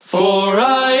For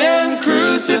I am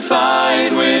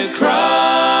crucified with Christ,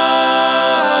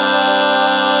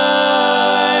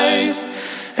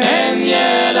 and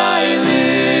yet I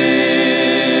live.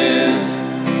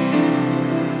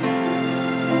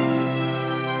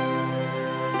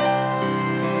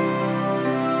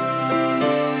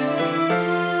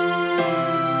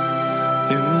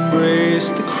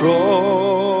 Embrace the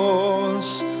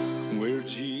cross where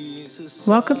Jesus...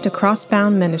 Welcome to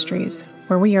Crossbound Ministries,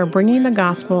 where we are bringing the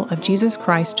gospel of Jesus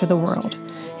Christ to the world,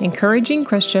 encouraging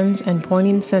Christians and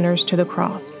pointing sinners to the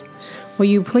cross. Will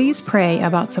you please pray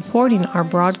about supporting our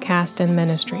broadcast and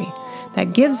ministry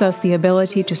that gives us the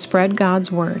ability to spread God's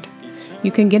word?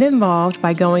 You can get involved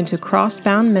by going to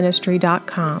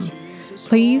crossboundministry.com.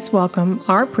 Please welcome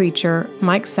our preacher,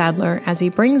 Mike Sadler, as he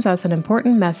brings us an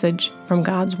important message from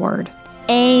God's word.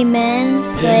 Amen.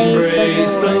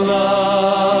 Embrace the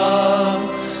love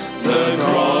the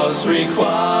cross requires.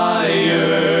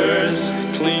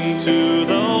 Cling to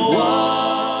the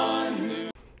one.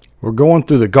 We're going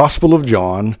through the Gospel of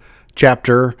John,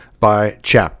 chapter by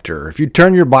chapter. If you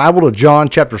turn your Bible to John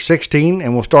chapter 16,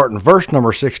 and we'll start in verse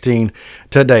number 16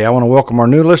 today. I want to welcome our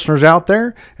new listeners out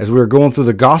there as we're going through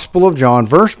the Gospel of John,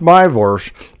 verse by verse,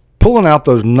 pulling out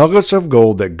those nuggets of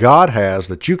gold that God has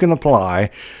that you can apply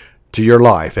to your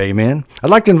life. Amen. I'd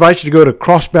like to invite you to go to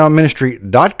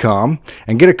crossboundministry.com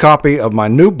and get a copy of my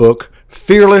new book,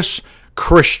 Fearless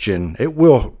Christian. It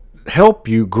will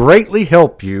greatly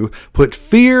help you put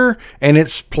fear in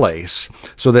its place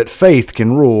so that faith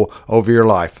can rule over your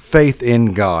life. Faith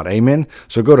in God. Amen.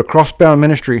 So go to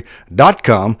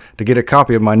crossboundministry.com to get a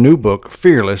copy of my new book,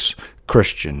 Fearless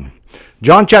Christian.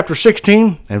 John chapter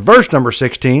 16 and verse number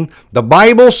 16, the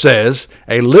Bible says,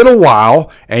 "A little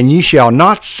while, and ye shall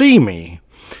not see me.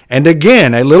 And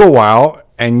again a little while,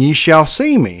 and ye shall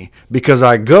see me, because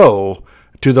I go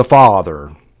to the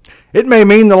Father." It may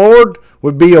mean the Lord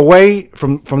would be away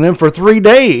from them for 3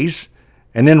 days,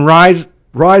 and then rise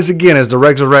again as the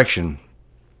resurrection.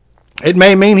 It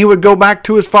may mean he would go back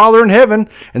to his Father in heaven,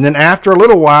 and then after a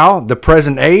little while, the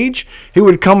present age, he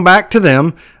would come back to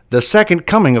them, the second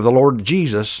coming of the Lord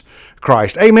Jesus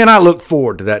Christ. Amen. I look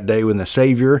forward to that day when the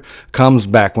Savior comes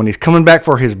back, when he's coming back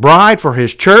for his bride, for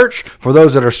his church, for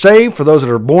those that are saved, for those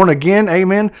that are born again.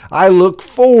 Amen. I look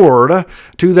forward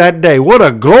to that day. What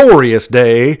a glorious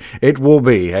day it will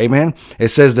be. Amen.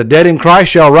 It says the dead in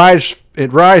Christ shall rise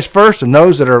first, and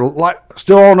those that are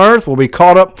still on earth will be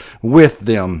caught up with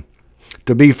them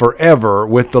to be forever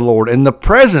with the Lord, in the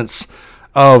presence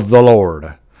of the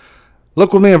Lord.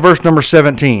 Look with me in verse number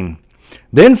 17.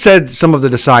 Then said some of the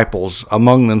disciples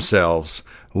among themselves,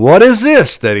 "What is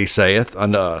this that he saith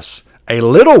unto us? A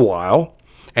little while,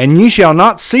 and ye shall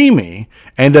not see me,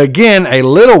 and again a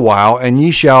little while, and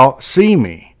ye shall see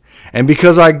me, and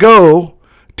because I go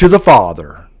to the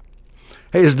Father."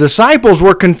 His disciples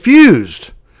were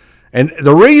confused. And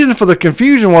the reason for the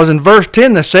confusion was in verse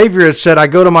 10, the Savior had said, "I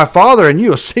go to my Father, and you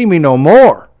will see me no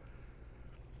more."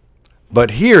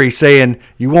 But here he's saying,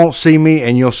 you won't see me,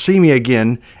 and you'll see me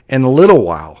again in a little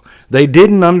while. They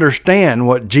didn't understand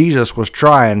what Jesus was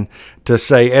trying to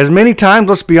say. As many times,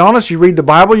 let's be honest, you read the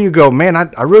Bible, you go, man, I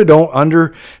really don't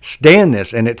understand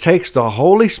this. And it takes the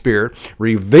Holy Spirit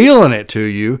revealing it to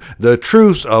you, the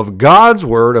truths of God's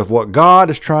Word, of what God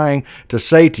is trying to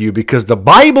say to you. Because the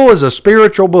Bible is a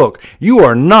spiritual book. You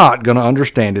are not going to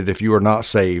understand it if you are not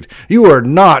saved. You are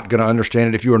not going to understand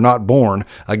it if you are not born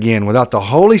again. Without the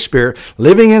Holy Spirit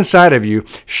living inside of you,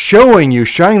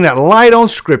 shining that light on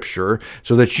Scripture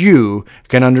so that you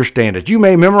can understand it. You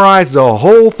may memorize the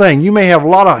whole thing. You may have a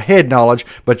lot of head knowledge,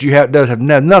 but you have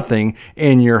nothing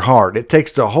in your heart. It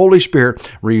takes the Holy Spirit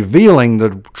revealing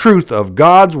the truth of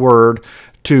God's Word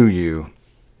to you.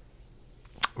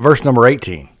 Verse number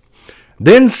 18.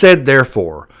 Then said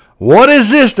therefore, "What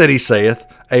is this that he saith?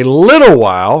 A little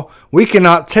while, we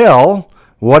cannot tell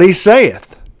what he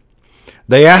saith."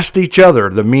 They asked each other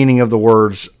the meaning of the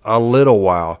words, "a little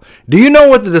while." Do you know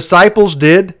what the disciples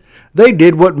did? They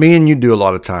did what me and you do a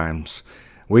lot of times.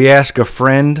 We ask a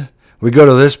friend, we go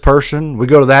to this person, we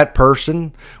go to that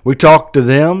person, we talk to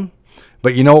them,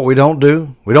 but you know what we don't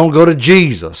do? We don't go to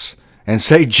Jesus and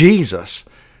say, "Jesus,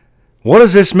 what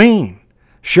does this mean?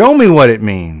 Show me what it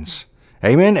means."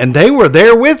 Amen. And they were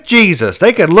there with Jesus.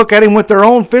 They could look at him with their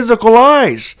own physical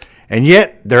eyes. And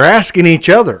yet they're asking each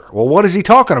other, well, what is he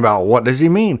talking about? What does he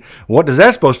mean? What is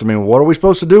that supposed to mean? What are we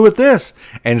supposed to do with this?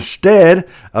 Instead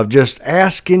of just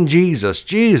asking Jesus,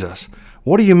 "Jesus,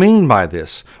 what do you mean by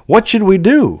this? What should we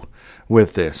do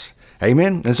with this?"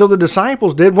 Amen. And so the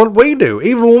disciples did what we do.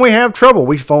 Even when we have trouble,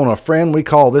 we phone a friend, we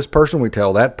call this person, we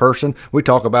tell that person, we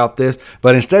talk about this.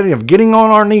 But instead of getting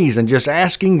on our knees and just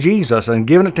asking Jesus and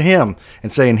giving it to him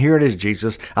and saying, here it is,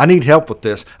 Jesus, I need help with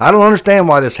this. I don't understand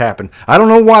why this happened. I don't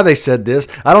know why they said this.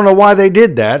 I don't know why they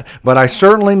did that. But I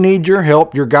certainly need your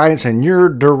help, your guidance, and your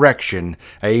direction.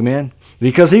 Amen.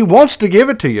 Because he wants to give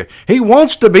it to you. He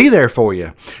wants to be there for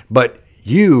you. But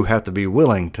you have to be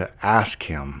willing to ask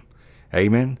him.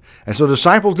 Amen. And so the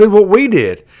disciples did what we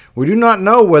did. We do not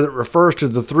know whether it refers to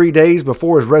the 3 days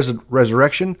before his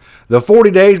resurrection, the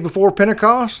 40 days before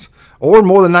Pentecost, or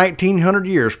more than 1900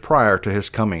 years prior to his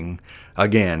coming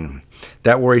again.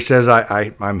 That where he says,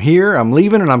 I'm here, I'm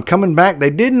leaving, and I'm coming back. They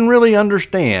didn't really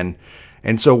understand.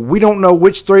 And so we don't know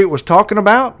which three it was talking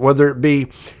about, whether it be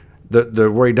the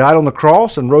where he died on the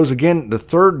cross and rose again the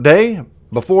third day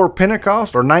before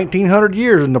Pentecost, or 1900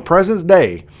 years in the present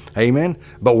day. Amen.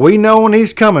 But we know when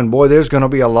he's coming, boy, there's going to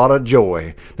be a lot of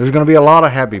joy. There's going to be a lot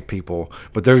of happy people,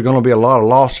 but there's going to be a lot of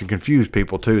lost and confused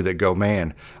people too that go,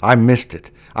 man, I missed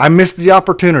it. I missed the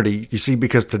opportunity, you see,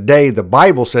 because today, the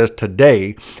Bible says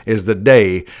today is the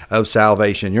day of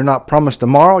salvation. You're not promised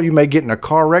tomorrow. You may get in a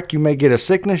car wreck. You may get a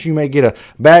sickness. You may get a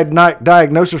bad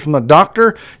diagnosis from the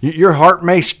doctor. Your heart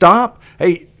may stop.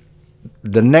 Hey,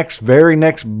 the very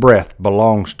next breath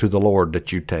belongs to the Lord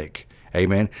that you take.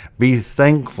 Amen. Be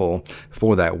thankful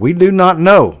for that. We do not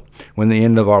know when the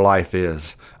end of our life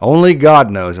is. Only God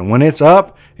knows. And when it's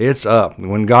up, it's up.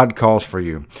 When God calls for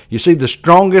you. You see, the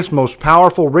strongest, most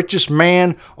powerful, richest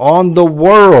man in the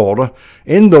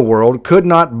world, could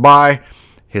not buy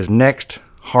his next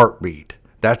heartbeat.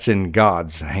 That's in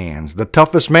God's hands. The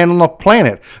toughest man on the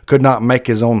planet could not make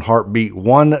his own heart beat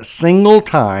one single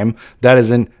time. That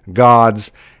is in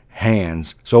God's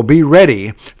hands. So be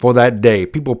ready for that day.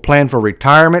 People plan for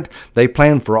retirement. They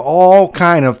plan for all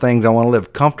kind of things. I want to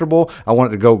live comfortable. I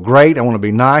want it to go great. I want to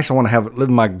be nice. I want to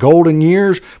live my golden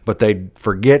years. But they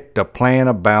forget to plan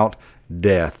about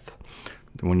death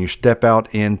when you step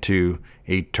out into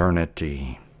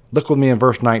eternity. Look with me in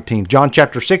verse 19. John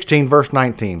chapter 16, verse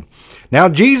 19. Now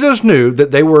Jesus knew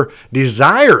that they were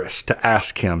desirous to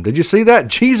ask him. Did you see that?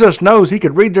 Jesus knows. He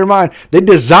could read their mind. They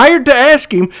desired to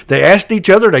ask him. They asked each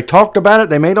other. They talked about it.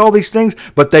 They made all these things.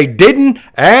 But they didn't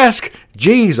ask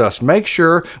Jesus. Make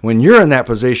sure when you're in that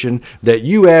position that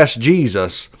you ask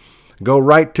Jesus. Go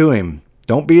right to him.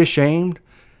 Don't be ashamed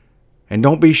and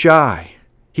don't be shy.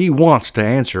 He wants to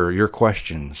answer your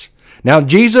questions. Now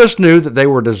Jesus knew that they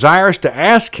were desirous to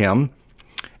ask him,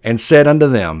 and said unto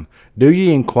them, Do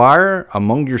ye inquire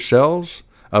among yourselves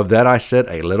of that I said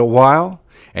a little while,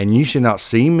 and ye shall not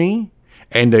see me?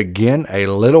 And again a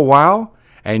little while,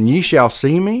 and ye shall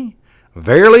see me?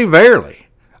 Verily, verily,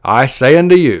 I say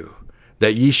unto you,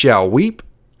 that ye shall weep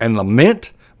and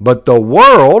lament, but the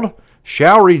world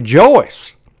shall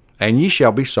rejoice, and ye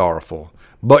shall be sorrowful.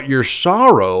 But your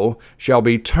sorrow shall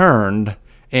be turned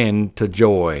into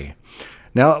joy.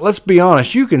 Now, let's be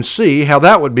honest. You can see how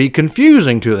that would be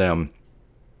confusing to them.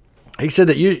 He said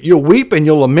that you'll weep and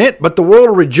you'll lament, but the world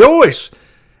will rejoice,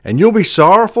 and you'll be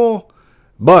sorrowful,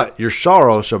 but your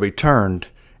sorrow shall be turned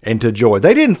into joy.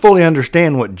 They didn't fully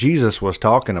understand what Jesus was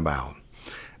talking about.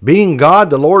 Being God,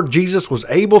 the Lord Jesus was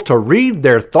able to read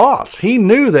their thoughts. He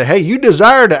knew that, hey, you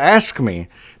desire to ask me,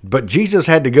 but Jesus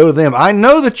had to go to them. I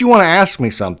know that you want to ask me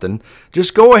something.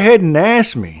 Just go ahead and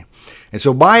ask me. And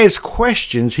so by his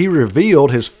questions, he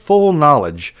revealed his full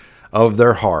knowledge of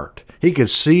their heart. He could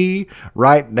see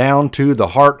right down to the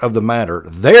heart of the matter,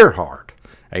 their heart.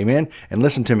 Amen. And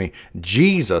listen to me,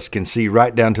 Jesus can see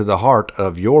right down to the heart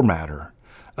of your matter,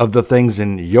 of the things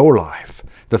in your life,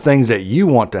 the things that you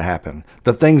want to happen,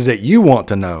 the things that you want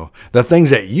to know, the things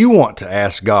that you want to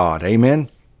ask God. Amen.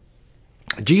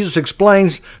 Jesus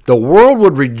explains the world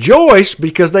would rejoice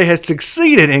because they had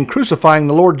succeeded in crucifying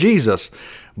the Lord Jesus.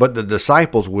 But the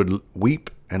disciples would weep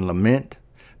and lament.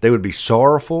 They would be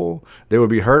sorrowful. They would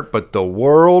be hurt. But the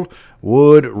world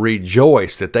would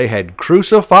rejoice that they had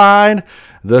crucified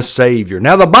the Savior.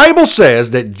 Now, the Bible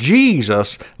says that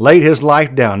Jesus laid his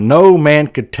life down. No man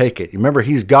could take it. Remember,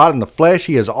 he's God in the flesh.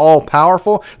 He is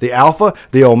all-powerful, the Alpha,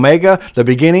 the Omega, the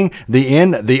beginning, the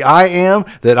end, the I am,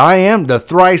 that I am, the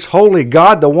thrice holy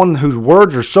God, the one whose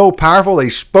words are so powerful they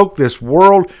spoke this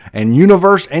world and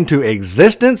universe into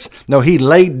existence. No, he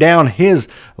laid down his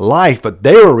life, but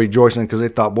they were rejoicing because they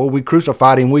thought, well, we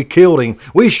crucified him, we killed him,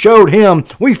 we showed him,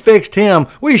 we fixed him,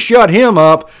 we shut him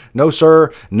up. No,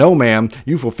 sir, no, ma'am.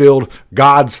 You fulfilled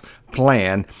God's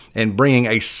plan in bringing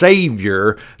a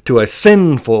Savior to a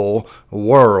sinful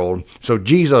world. So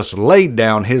Jesus laid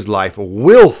down his life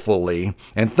willfully,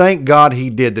 and thank God he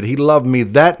did, that he loved me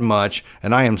that much,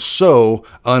 and I am so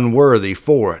unworthy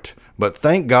for it. But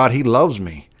thank God he loves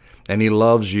me, and he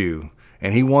loves you,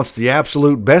 and he wants the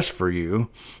absolute best for you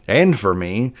and for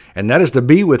me, and that is to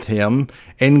be with him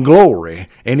in glory,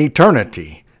 in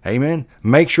eternity. Amen.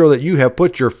 Make sure that you have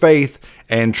put your faith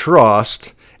and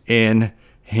trust in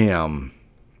him.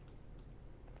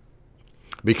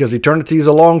 Because eternity is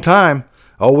a long time.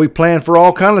 Oh, we plan for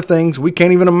all kinds of things. We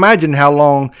can't even imagine how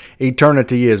long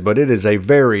eternity is, but it is a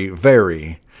very,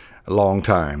 very long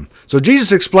time. So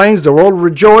Jesus explains the world will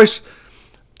rejoice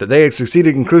that they had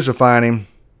succeeded in crucifying him,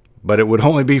 but it would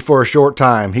only be for a short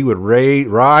time. He would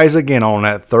rise again on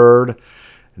that third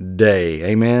day.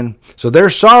 Amen. So their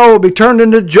sorrow will be turned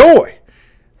into joy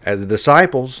as the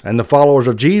disciples and the followers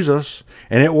of Jesus.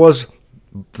 And it was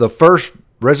the first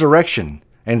resurrection,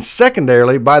 and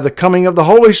secondarily by the coming of the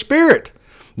Holy Spirit.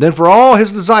 Then for all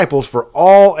his disciples, for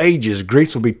all ages,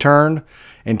 griefs will be turned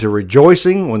into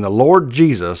rejoicing when the Lord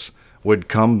Jesus would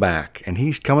come back. And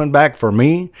he's coming back for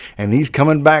me, and he's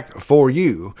coming back for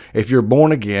you. If you're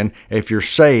born again, if you're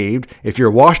saved, if you're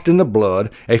washed in the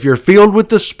blood, if you're filled with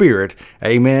the Spirit,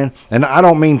 amen. And I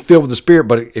don't mean filled with the Spirit,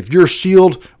 but if you're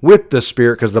sealed with the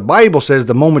Spirit, because the Bible says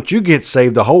the moment you get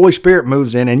saved, the Holy Spirit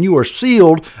moves in, and you are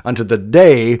sealed unto the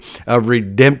day of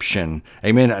redemption.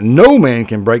 Amen. No man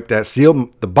can break that seal.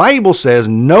 The Bible says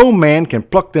no man can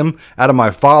pluck them out of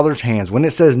my Father's hands. When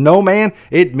it says no man,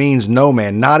 it means no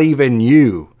man, not even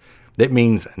you. That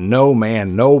means no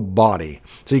man, nobody.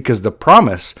 See, because the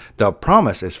promise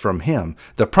is from him.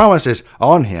 The promise is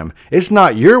on him. It's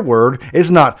not your word. It's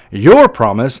not your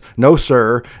promise. No,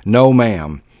 sir. No,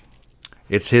 ma'am.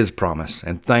 It's his promise.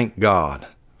 And thank God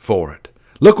for it.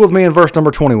 Look with me in verse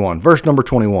number 21. Verse number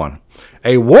 21.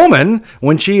 A woman,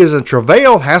 when she is in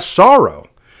travail, has sorrow,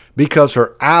 because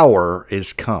her hour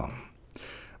is come.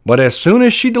 But as soon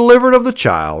as she delivered of the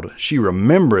child, she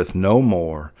remembereth no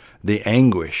more the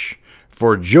anguish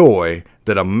for joy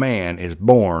that a man is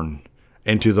born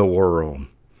into the world.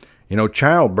 You know,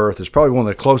 childbirth is probably one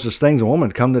of the closest things a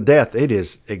woman come to death. It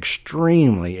is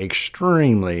extremely,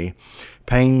 extremely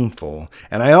painful.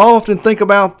 And I often think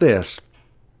about this.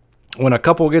 When a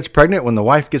couple gets pregnant, when the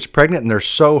wife gets pregnant and they're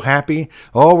so happy,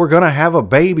 oh, we're going to have a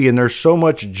baby, and there's so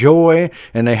much joy,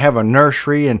 and they have a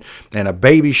nursery and a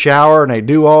baby shower, and they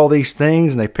do all these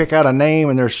things, and they pick out a name,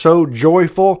 and they're so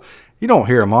joyful. You don't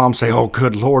hear a mom say, oh,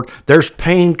 good Lord, there's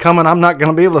pain coming. I'm not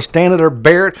going to be able to stand it or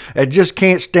bear it. I just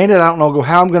can't stand it. I don't know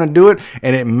how I'm going to do it.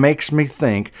 And it makes me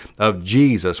think of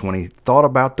Jesus when he thought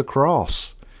about the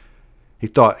cross. He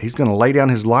thought he's going to lay down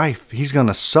his life. He's going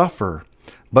to suffer.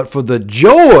 But for the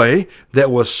joy that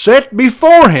was set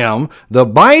before him, the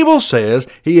Bible says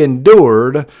he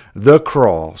endured the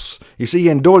cross. You see, he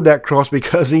endured that cross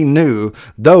because he knew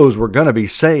those were going to be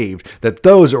saved, that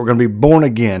those that were going to be born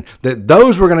again, that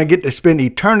those were going to get to spend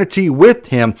eternity with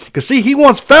him. Because see, he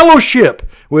wants fellowship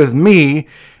with me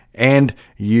and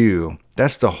you.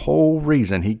 That's the whole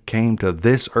reason he came to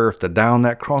this earth to die on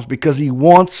that cross, because he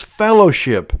wants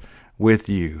fellowship with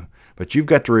you. But you've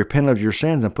got to repent of your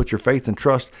sins and put your faith and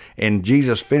trust in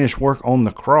Jesus' finished work on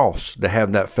the cross to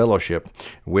have that fellowship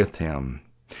with him.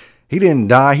 He didn't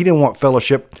die. He didn't want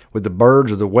fellowship with the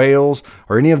birds or the whales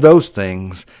or any of those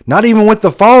things. Not even with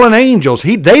the fallen angels.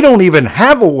 They don't even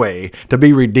have a way to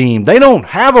be redeemed. They don't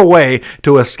have a way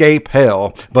to escape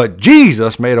hell. But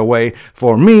Jesus made a way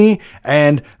for me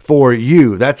and for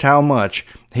you. That's how much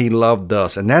he loved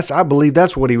us. And I believe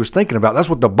that's what he was thinking about. That's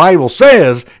what the Bible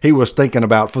says he was thinking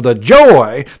about. For the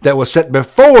joy that was set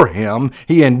before him,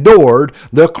 he endured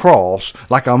the cross.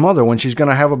 Like a mother, when she's going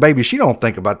to have a baby, she don't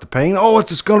think about the pain. Oh, it's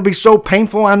just going to be so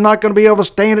painful. I'm not going to be able to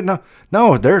stand it.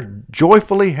 No, they're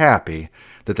joyfully happy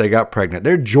that they got pregnant.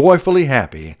 They're joyfully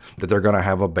happy that they're going to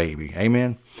have a baby.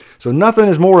 Amen. So nothing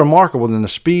is more remarkable than the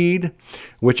speed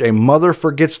which a mother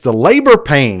forgets the labor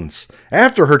pains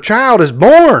after her child is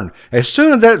born. As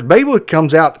soon as that baby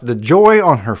comes out, the joy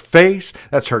on her face,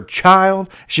 that's her child.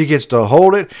 She gets to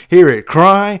hold it, hear it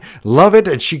cry, love it,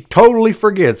 and she totally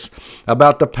forgets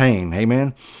about the pain.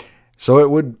 Amen. So it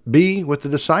would be with the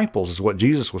disciples, is what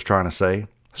Jesus was trying to say.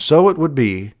 So it would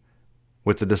be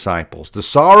with the disciples. The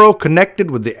sorrow connected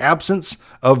with the absence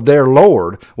of their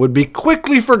Lord would be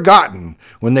quickly forgotten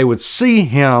when they would see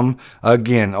him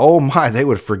again. Oh my, they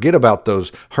would forget about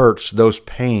those hurts, those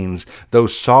pains,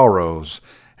 those sorrows.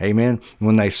 Amen.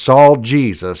 When they saw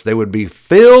Jesus, they would be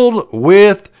filled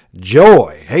with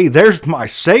joy. Hey, there's my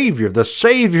Savior, the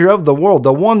Savior of the world,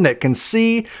 the one that can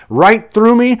see right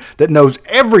through me, that knows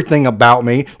everything about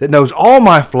me, that knows all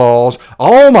my flaws,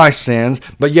 all my sins,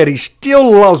 but yet he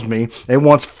still loves me and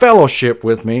wants fellowship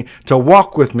with me, to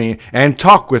walk with me and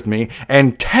talk with me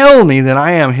and tell me that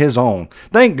I am his own.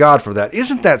 Thank God for that.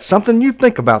 Isn't that something? You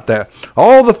think about that.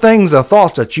 All the things, the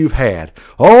thoughts that you've had,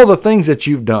 all the things that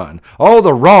you've done, all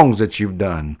the wrongs that you've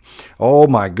done. Oh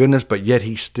my goodness, but yet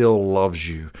he still loves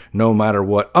you no matter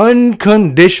what,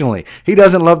 unconditionally. He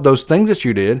doesn't love those things that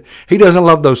you did. He doesn't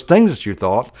love those things that you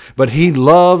thought, but he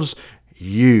loves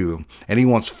you, and he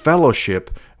wants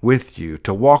fellowship with you,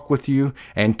 to walk with you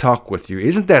and talk with you.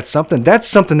 Isn't that something? That's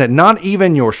something that not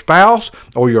even your spouse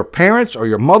or your parents or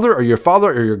your mother or your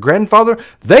father or your grandfather,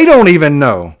 they don't even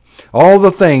know all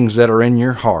the things that are in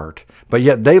your heart. But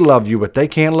yet they love you, but they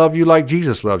can't love you like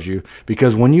Jesus loves you.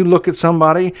 Because when you look at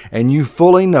somebody and you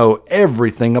fully know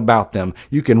everything about them,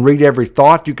 you can read every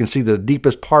thought, you can see the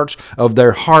deepest parts of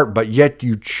their heart, but yet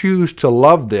you choose to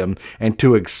love them and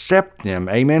to accept them.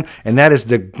 Amen. And that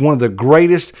is one of the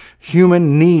greatest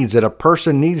human needs that a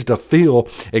person needs to feel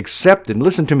accepted.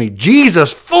 Listen to me.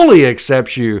 Jesus fully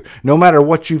accepts you no matter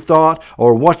what you've thought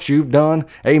or what you've done.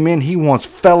 Amen. He wants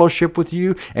fellowship with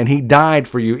you, and he died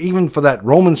for you, even for that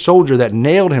Roman soldier that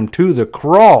nailed him to the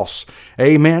cross.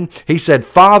 Amen. He said,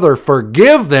 Father,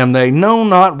 forgive them. They know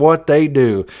not what they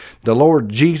do. The Lord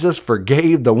Jesus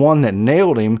forgave the one that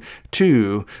nailed him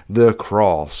to the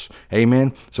cross.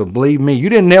 Amen. So believe me, you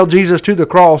didn't nail Jesus to the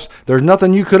cross. There's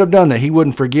nothing you could have done that he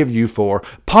wouldn't forgive you for.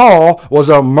 Paul was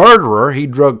a murderer. He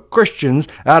drug Christians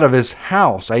out of his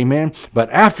house. Amen.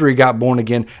 But after he got born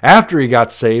again, after he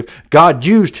got saved, God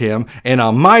used him in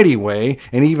a mighty way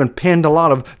and even penned a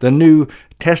lot of the New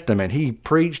Testament. He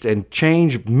preached and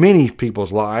changed many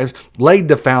people's lives, laid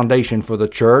the foundation for the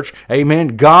church.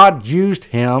 Amen. God used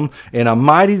him in a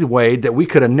mighty way that we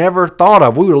could have never thought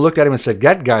of. We would have looked at him and said,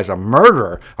 that guy's a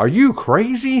murderer. Are you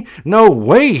crazy? No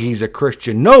way he's a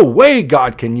Christian. No way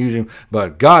God can use him.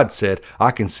 But God said,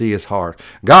 I can see his heart.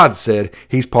 God said,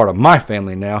 he's part of my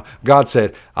family now. God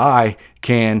said, I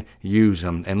can use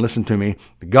him. And listen to me,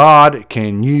 God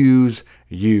can use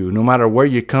you, no matter where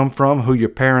you come from, who your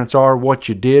parents are, what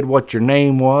you did, what your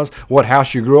name was, what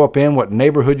house you grew up in, what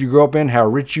neighborhood you grew up in, how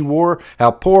rich you were,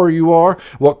 how poor you are,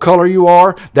 what color you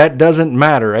are. That doesn't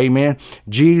matter. Amen.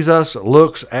 Jesus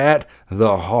looks at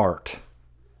the heart.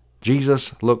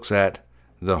 Jesus looks at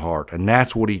the heart. And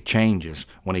that's what he changes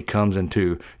when he comes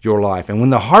into your life. And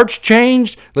when the heart's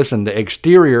changed, listen, the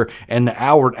exterior and the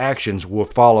outward actions will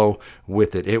follow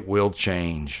with it. It will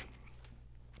change.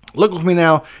 Look with me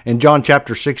now in John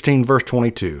chapter 16, verse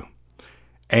 22.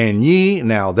 And ye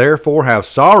now therefore have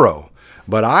sorrow,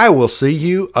 but I will see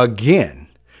you again,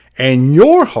 and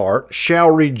your heart shall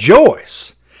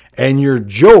rejoice, and your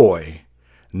joy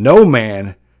no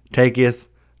man taketh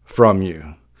from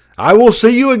you. I will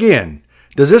see you again.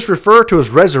 Does this refer to his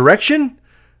resurrection,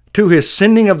 to his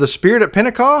sending of the Spirit at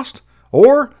Pentecost,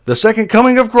 or the second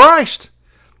coming of Christ?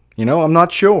 I'm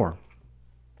not sure.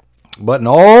 But in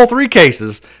all three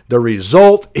cases, the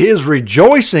result is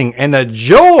rejoicing and a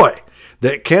joy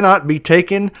that cannot be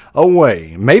taken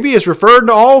away. Maybe it's referred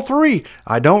to all three.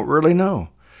 I don't really know.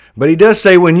 But he does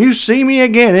say, when you see me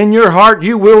again in your heart,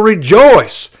 you will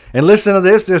rejoice. And listen to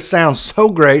this. This sounds so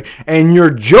great. And your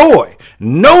joy,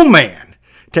 no man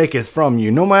taketh from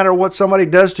you. No matter what somebody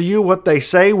does to you, what they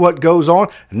say, what goes on,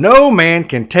 no man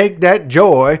can take that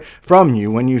joy from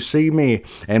you when you see me.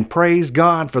 And praise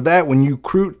God for that when you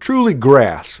truly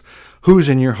grasp who's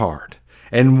in your heart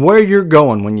and where you're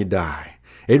going when you die.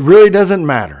 It really doesn't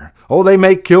matter. Oh, they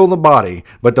may kill the body,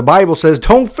 but the Bible says,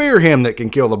 don't fear him that can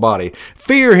kill the body.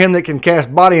 Fear him that can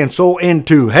cast body and soul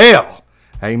into hell.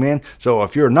 Amen. So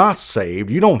if you're not saved,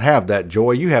 you don't have that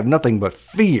joy. You have nothing but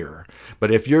fear.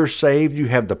 But if you're saved, you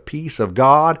have the peace of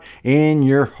God in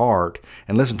your heart.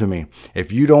 And listen to me,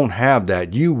 if you don't have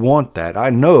that, you want that.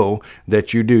 I know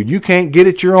that you do. You can't get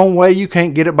it your own way. You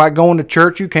can't get it by going to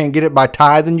church. You can't get it by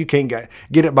tithing. You can't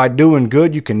get it by doing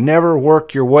good. You can never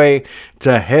work your way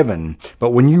to heaven.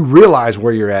 But when you realize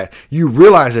where you're at, you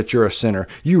realize that you're a sinner.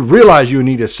 You realize you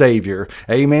need a Savior.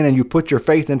 Amen. And you put your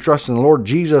faith and trust in the Lord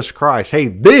Jesus Christ. Hey,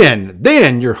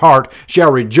 then your heart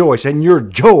shall rejoice and your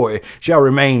joy shall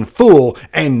remain full,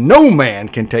 and no man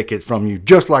can take it from you,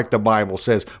 just like the Bible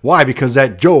says. Why? Because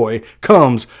that joy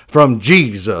comes from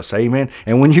Jesus. Amen.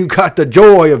 And when you got the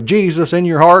joy of Jesus in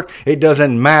your heart, it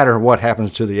doesn't matter what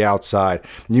happens to the outside.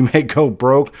 You may go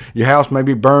broke, your house may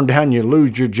be burned down, you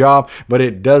lose your job, but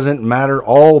it doesn't matter.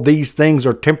 All these things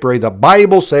are temporary. The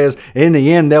Bible says in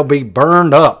the end they'll be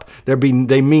burned up. They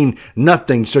mean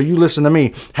nothing. So you listen to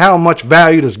me. How much value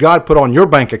value does God put on your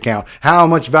bank account? How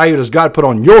much value does God put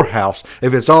on your house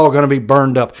if it's all going to be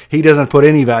burned up? He doesn't put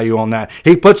any value on that.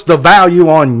 He puts the value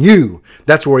on you.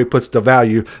 That's where he puts the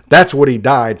value. That's what he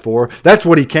died for. That's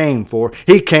what he came for.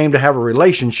 He came to have a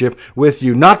relationship with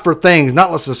you, not for things, not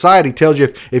what society tells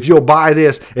you. If you'll buy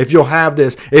this, if you'll have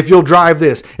this, if you'll drive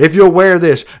this, if you'll wear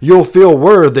this, you'll feel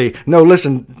worthy. No,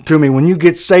 listen to me. When you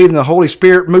get saved and the Holy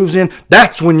Spirit moves in,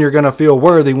 that's when you're going to feel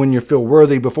worthy, when you feel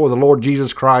worthy before the Lord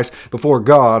Jesus Christ, before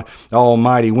God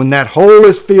Almighty. When that hole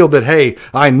is filled that, hey,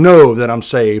 I know that I'm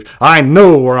saved. I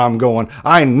know where I'm going.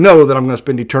 I know that I'm going to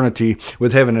spend eternity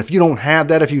with heaven. If you don't have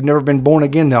that, if you've never been born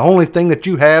again, the only thing that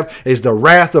you have is the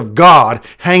wrath of God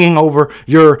hanging over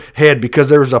your head, because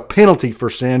there's a penalty for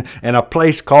sin and a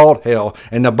place called hell.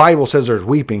 And the Bible says there's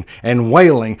weeping and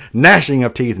wailing, gnashing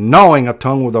of teeth, gnawing of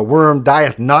tongue, where the worm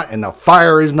dieth not and the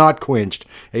fire is not quenched.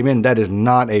 Amen. That is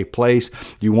not a place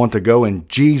you want to go. And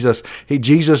Jesus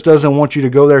doesn't want you to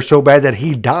go there so bad that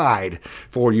he died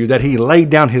for you, that he laid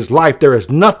down his life. There is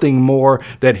nothing more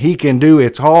that he can do.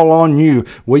 It's all on you.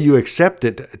 Will you accept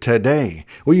it today?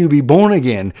 Will you be born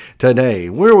again today?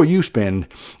 Where will you spend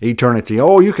eternity?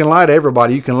 Oh, you can lie to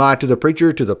everybody. You can lie to the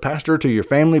preacher, to the pastor, to your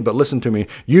family, but listen to me.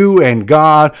 You and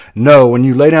God know. When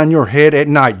you lay down your head at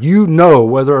night, you know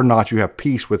whether or not you have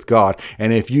peace with God.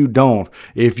 And if you don't,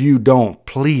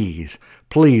 please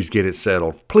get it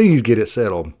settled. Please get it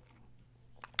settled.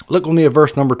 Look with me at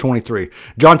verse number 23.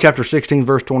 John chapter 16,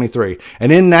 verse 23.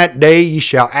 And in that day ye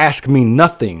shall ask me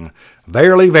nothing.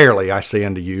 Verily, verily, I say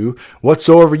unto you,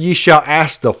 whatsoever ye shall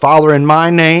ask the Father in my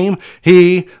name,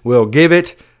 he will give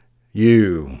it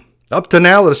you. Up to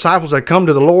now, the disciples had come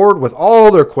to the Lord with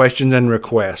all their questions and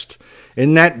requests.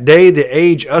 In that day, the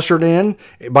age ushered in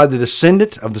by the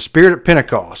descendant of the Spirit at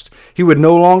Pentecost. He would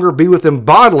no longer be with them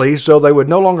bodily, so they would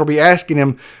no longer be asking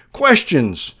him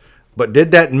questions. But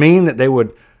did that mean that they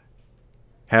would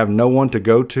have no one to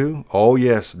go to? Oh,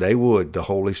 yes, they would, the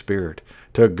Holy Spirit.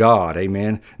 To God,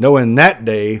 amen. No, in that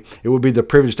day, it would be the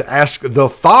privilege to ask the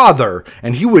Father,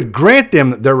 and he would grant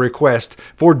them their request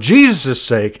for Jesus'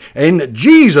 sake, in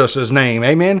Jesus' name,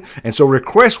 amen. And so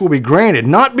requests will be granted,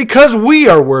 not because we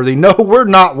are worthy. No, we're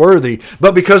not worthy,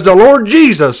 but because the Lord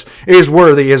Jesus is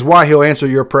worthy is why he'll answer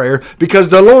your prayer. Because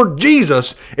the Lord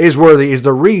Jesus is worthy is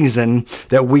the reason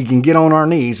that we can get on our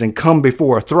knees and come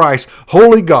before a thrice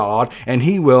holy God, and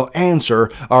he will answer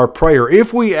our prayer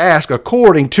if we ask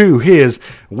according to his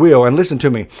will. And listen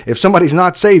to me, if somebody's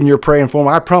not saved and you're praying for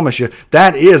them, I promise you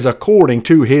that is according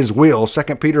to his will.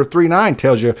 2 Peter 3:9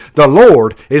 tells you the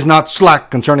Lord is not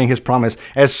slack concerning his promise,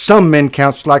 as some men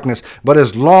count slackness, but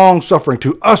is long suffering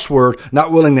to usward,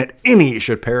 not willing that any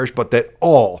should perish, but that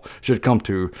all should come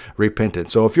to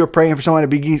repentance. So if you're praying for somebody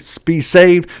to be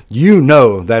saved, you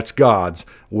know that's God's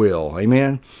will.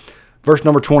 Amen. Verse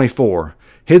number 24.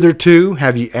 Hitherto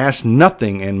have ye asked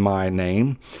nothing in my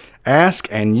name. Ask,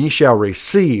 and ye shall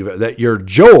receive, that your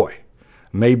joy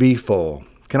may be full.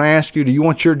 Can I ask you, do you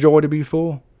want your joy to be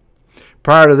full?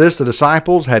 Prior to this, the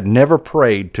disciples had never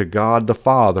prayed to God the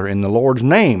Father in the Lord's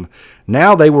name.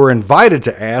 Now they were invited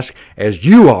to ask, as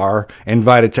you are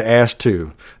invited to ask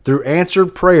too. Through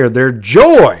answered prayer, their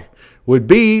joy would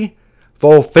be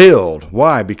fulfilled.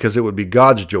 Why? Because it would be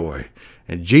God's joy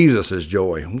and Jesus'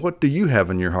 joy. What do you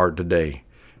have in your heart today?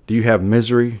 Do you have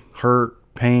misery, hurt,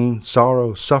 pain,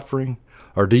 sorrow, suffering?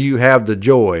 Or do you have the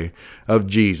joy of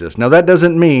Jesus? Now that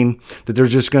doesn't mean that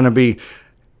there's just going to be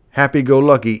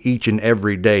happy-go-lucky each and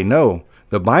every day. No,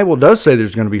 the Bible does say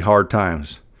there's going to be hard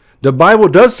times. The Bible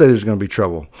does say there's going to be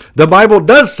trouble. The Bible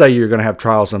does say you're going to have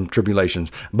trials and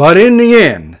tribulations. But in the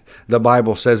end, the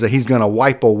Bible says that he's going to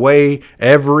wipe away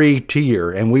every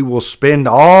tear, and we will spend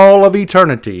all of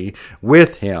eternity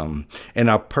with him in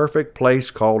a perfect place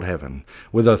called heaven,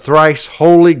 with a thrice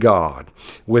holy God,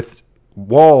 with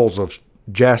walls of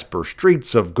jasper,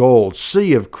 streets of gold,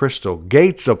 sea of crystal,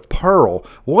 gates of pearl.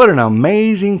 What an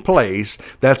amazing place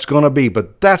that's going to be.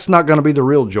 But that's not going to be the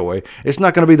real joy. It's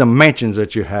not going to be the mansions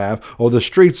that you have or the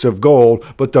streets of gold,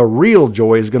 but the real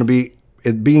joy is going to be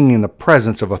being in the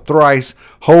presence of a thrice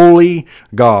holy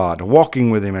God, walking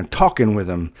with him and talking with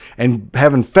him and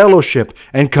having fellowship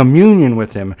and communion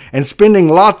with him and spending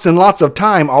lots and lots of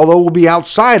time, although we'll be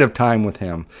outside of time with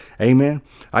him. Amen.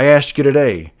 I ask you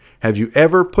today, have you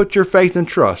ever put your faith and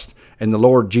trust in the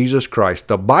Lord Jesus Christ?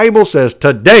 The Bible says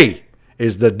today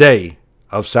is the day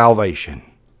of salvation.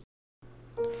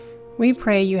 We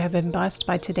pray you have been blessed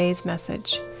by today's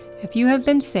message. If you have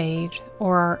been saved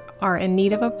or are in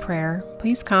need of a prayer,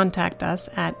 please contact us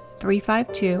at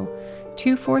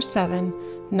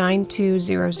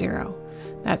 352-247-9200.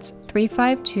 That's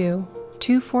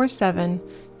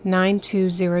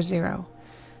 352-247-9200.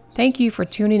 Thank you for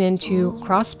tuning into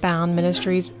Crossbound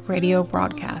Ministries radio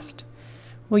broadcast.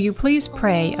 Will you please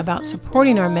pray about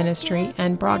supporting our ministry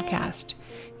and broadcast?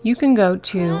 You can go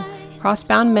to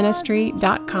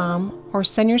crossboundministry.com or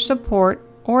send your support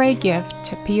or a gift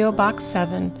to P.O. Box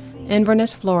 7,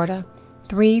 Inverness, Florida,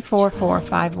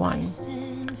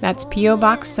 34451. That's P.O.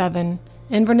 Box 7,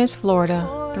 Inverness,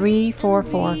 Florida,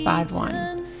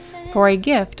 34451. For a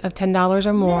gift of $10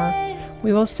 or more,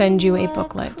 we will send you a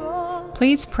booklet.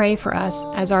 Please pray for us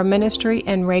as our ministry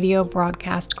and radio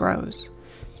broadcast grows.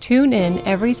 Tune in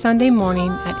every Sunday morning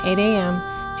at 8 a.m.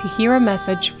 to hear a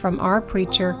message from our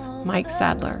preacher, Mike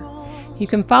Sadler. You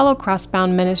can follow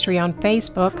Crossbound Ministry on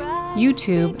Facebook,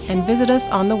 YouTube, and visit us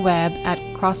on the web at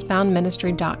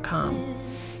crossboundministry.com.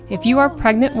 If you are a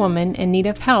pregnant woman in need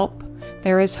of help,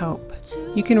 there is hope.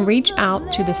 You can reach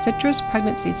out to the Citrus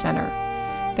Pregnancy Center.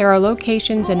 There are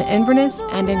locations in Inverness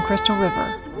and in Crystal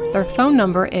River. Their phone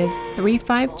number is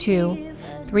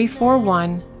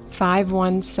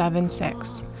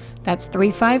 352-341-5176. That's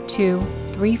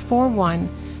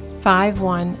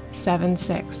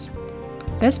 352-341-5176.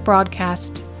 This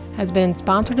broadcast has been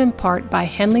sponsored in part by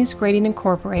Henley's Grading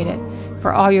Incorporated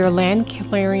for all your land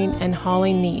clearing and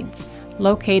hauling needs,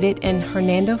 located in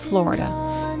Hernando, Florida,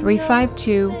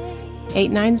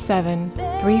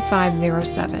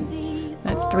 352-897-3507.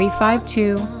 That's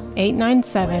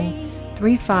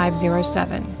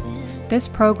 352-897-3507. This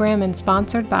program is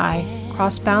sponsored by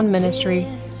Crossbound Ministry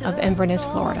of Inverness,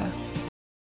 Florida.